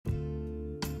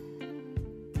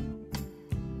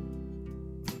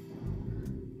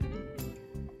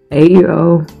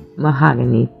8-year-old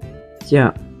Mahogany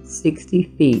jumped 60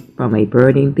 feet from a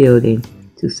burning building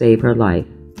to save her life.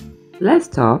 Let's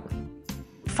talk.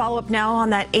 Follow up now on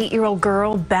that 8-year-old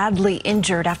girl badly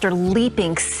injured after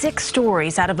leaping 6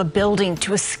 stories out of a building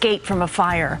to escape from a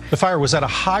fire. The fire was at a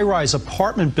high-rise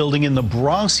apartment building in the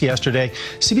Bronx yesterday.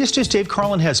 CBS 2's Dave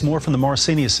Carlin has more from the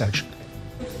Morrisania section.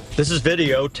 This is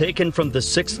video taken from the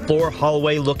 6th floor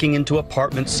hallway looking into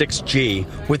apartment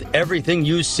 6G, with everything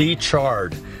you see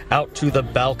charred, out to the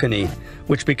balcony,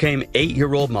 which became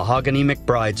 8-year-old Mahogany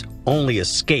McBride's only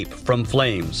escape from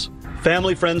flames.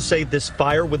 Family friends say this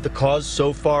fire, with the cause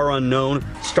so far unknown,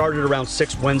 started around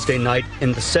 6 Wednesday night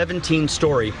in the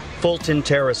 17-story Fulton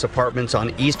Terrace apartments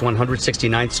on East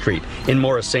 169th Street in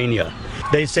Morrisania.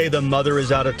 They say the mother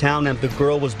is out of town and the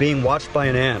girl was being watched by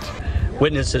an aunt.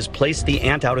 Witnesses placed the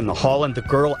aunt out in the hall and the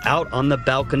girl out on the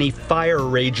balcony, fire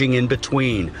raging in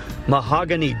between.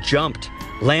 Mahogany jumped,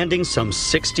 landing some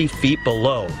 60 feet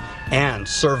below, and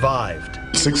survived.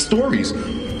 6 stories.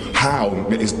 How?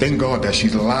 Thank God that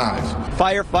she's alive.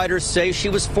 Firefighters say she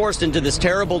was forced into this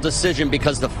terrible decision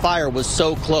because the fire was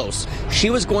so close. She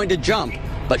was going to jump,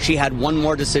 but she had one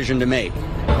more decision to make.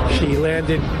 She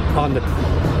landed on the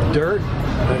dirt.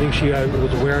 I think she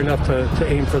was aware enough to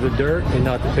aim for the dirt and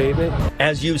not the pavement.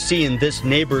 As you see in this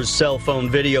neighbor's cell phone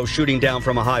video shooting down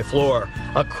from a high floor,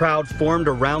 a crowd formed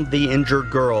around the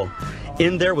injured girl.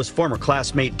 In there was former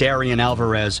classmate Darian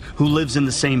Alvarez, who lives in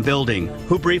the same building,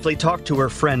 who briefly talked to her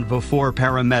friend before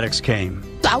paramedics came.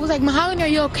 I was like, Mahogany, are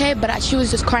you okay? But she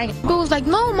was just crying. But was like,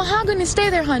 no, Mahogany,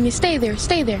 stay there, honey. Stay there,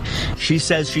 stay there. She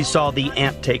says she saw the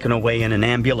aunt taken away in an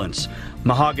ambulance.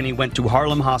 Mahogany went to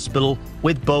Harlem Hospital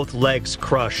with both legs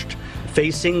crushed,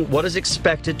 facing what is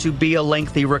expected to be a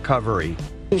lengthy recovery.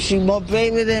 She's more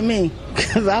braver than me,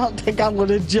 because I don't think I would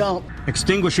have jumped.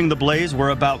 Extinguishing the blaze were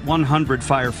about 100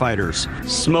 firefighters.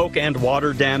 Smoke and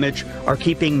water damage are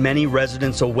keeping many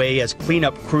residents away as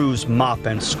cleanup crews mop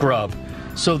and scrub.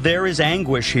 So there is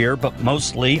anguish here, but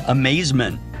mostly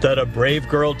amazement that a brave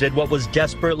girl did what was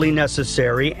desperately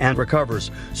necessary and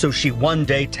recovers, so she one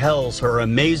day tells her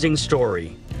amazing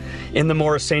story. In the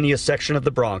Morrisania section of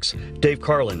the Bronx, Dave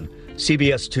Carlin,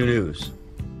 CBS 2 News.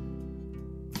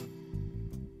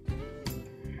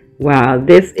 Wow,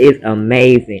 this is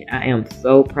amazing. I am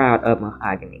so proud of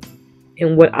Mahogany.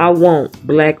 And what I want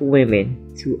black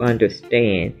women to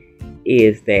understand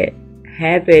is that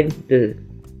having the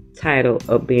title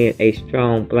of being a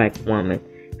strong black woman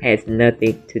has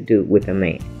nothing to do with a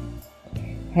man.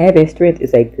 Having strength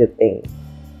is a good thing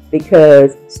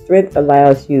because strength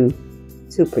allows you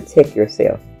to protect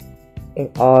yourself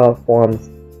in all forms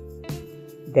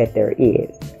that there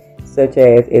is. Such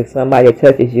as if somebody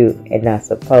touches you and not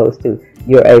supposed to,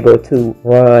 you're able to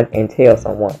run and tell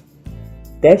someone.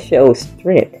 That shows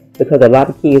strength because a lot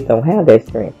of kids don't have that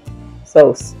strength.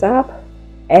 So stop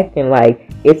acting like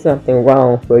it's something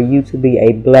wrong for you to be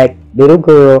a black little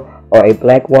girl or a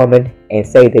black woman and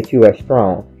say that you are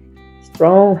strong.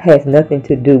 Strong has nothing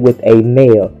to do with a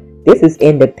male. This is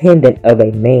independent of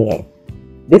a man.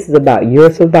 This is about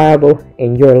your survival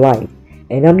and your life.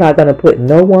 And I'm not going to put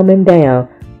no woman down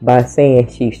by saying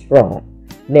she's strong.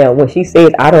 Now, when she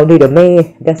says, I don't need a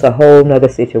man, that's a whole nother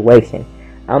situation.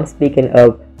 I'm speaking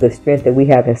of the strength that we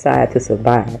have inside to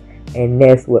survive. And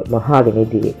that's what Mahogany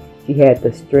did. She had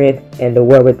the strength and the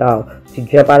wherewithal to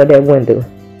jump out of that window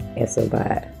and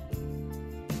survive.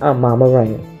 I'm Mama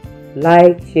Rain.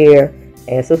 Like, share,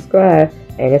 and subscribe.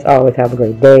 And as always, have a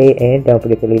great day. And don't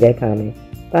forget to leave that comment.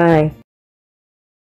 Bye.